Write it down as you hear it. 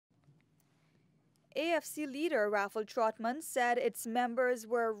AFC leader Raffle Trotman said its members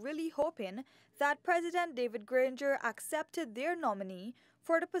were really hoping that President David Granger accepted their nominee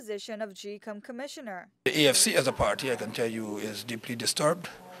for the position of Gecom commissioner. The AFC as a party, I can tell you, is deeply disturbed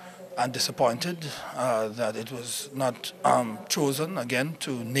and disappointed that it was not chosen again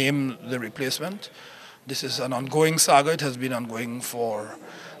to name the replacement. This is an ongoing saga. It has been ongoing for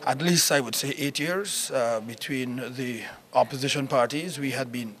at least, I would say, 8 years between the opposition parties. We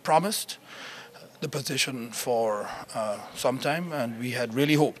had been promised the position for some time, and we had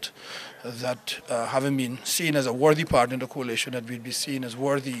really hoped that having been seen as a worthy partner in the coalition, that we'd be seen as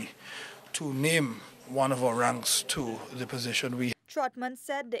worthy to name one of our ranks to the position. Trotman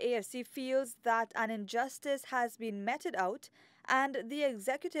said the AFC feels that an injustice has been meted out and the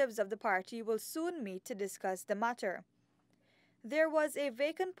executives of the party will soon meet to discuss the matter. There was a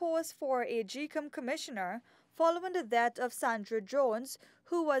vacant post for a Gecom commissioner following the death of Sandra Jones,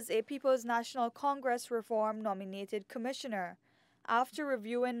 who was a People's National Congress Reform nominated commissioner. After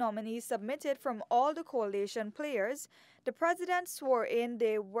reviewing nominees submitted from all the coalition players, the president swore in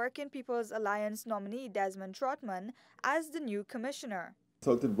the Working People's Alliance nominee Desmond Trotman as the new commissioner.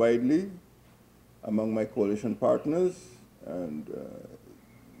 Consulted widely among my coalition partners, and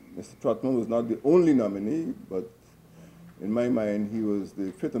Mr. Trotman was not the only nominee, but in my mind he was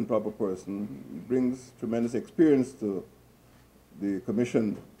the fit and proper person. He brings tremendous experience to the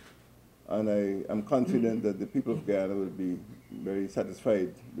commission, and I am confident that the people of Guyana will be very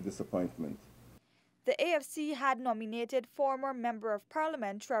satisfied with this appointment. The AFC had nominated former Member of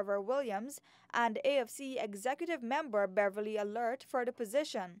Parliament Trevor Williams and AFC Executive Member Beverly Alert for the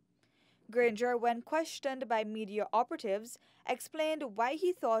position. Granger, when questioned by media operatives, explained why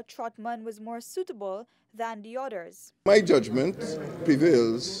he thought Trotman was more suitable than the others. My judgment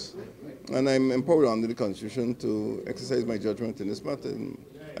prevails, and I'm empowered under the Constitution to exercise my judgment in this matter. And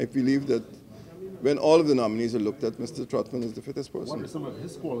I believe that when all of the nominees are looked at, Mr. Trotman is the fittest person. What are some of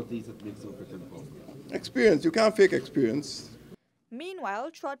his qualities that makes him fit and proper? Experience. You can't fake experience.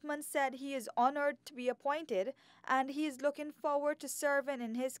 Meanwhile, Trotman said he is honored to be appointed and he is looking forward to serving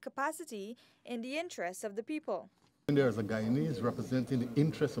in his capacity in the interests of the people. There is a Guyanese representing the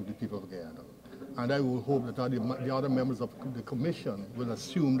interests of the people of Guyana, and I will hope that the other members of the commission will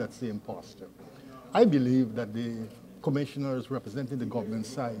assume that same posture. I believe that the commissioners representing the government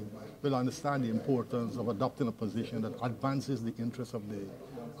side will understand the importance of adopting a position that advances the interests of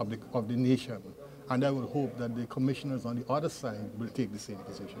the nation. And I will hope that the commissioners on the other side will take the same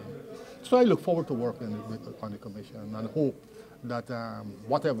position. So I look forward to working on the commission and hope that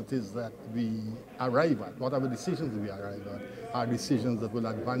whatever it is that we arrive at, whatever decisions we arrive at, are decisions that will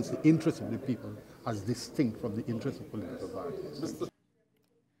advance the interests of the people as distinct from the interests of political parties.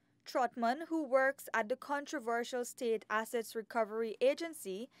 Trotman, who works at the controversial State Assets Recovery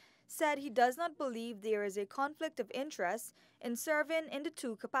Agency, said he does not believe there is a conflict of interest in serving in the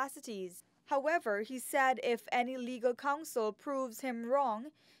two capacities. However, he said if any legal counsel proves him wrong,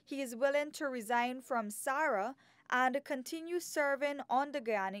 he is willing to resign from SARA and continue serving on the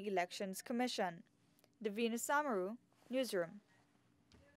Guyana Elections Commission. Davina Samaru, Newsroom.